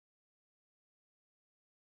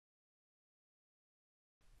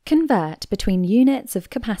Convert between units of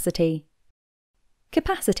capacity.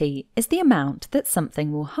 Capacity is the amount that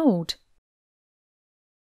something will hold.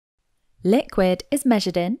 Liquid is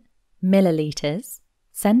measured in millilitres,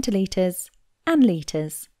 centilitres, and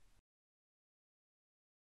litres.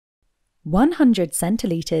 100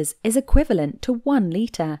 centilitres is equivalent to 1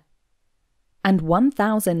 litre, and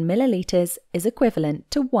 1000 millilitres is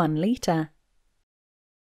equivalent to 1 litre.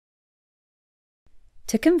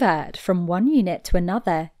 To convert from one unit to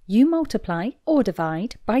another, you multiply or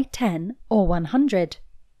divide by 10 or 100.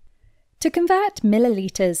 To convert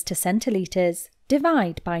millilitres to centilitres,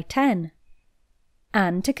 divide by 10.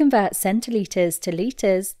 And to convert centilitres to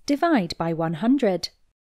litres, divide by 100.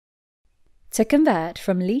 To convert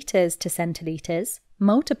from litres to centilitres,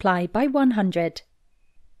 multiply by 100.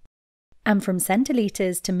 And from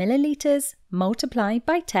centilitres to millilitres, multiply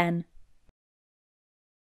by 10.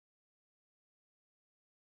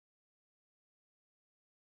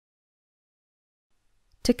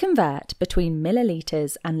 To convert between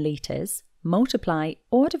millilitres and litres, multiply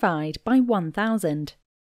or divide by 1000.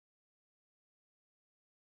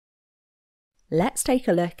 Let's take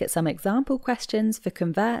a look at some example questions for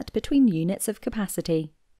convert between units of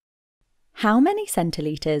capacity. How many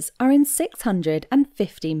centilitres are in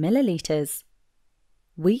 650 millilitres?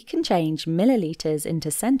 We can change millilitres into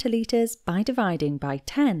centilitres by dividing by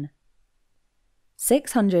 10.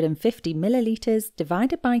 650 millilitres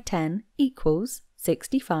divided by 10 equals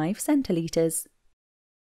 65 centilitres.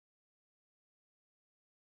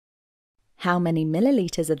 How many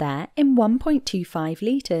millilitres are there in 1.25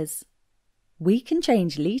 litres? We can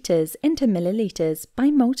change litres into millilitres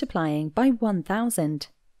by multiplying by 1000.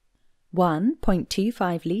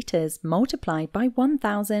 1.25 litres multiplied by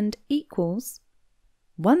 1000 equals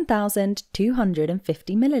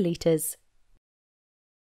 1250 millilitres.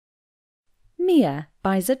 Mia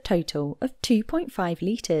buys a total of 2.5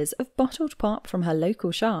 litres of bottled pop from her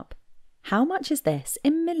local shop. How much is this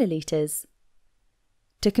in millilitres?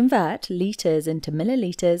 To convert litres into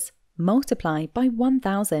millilitres, multiply by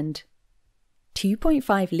 1000.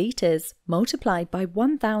 2.5 litres multiplied by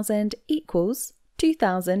 1000 equals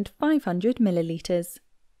 2500 millilitres.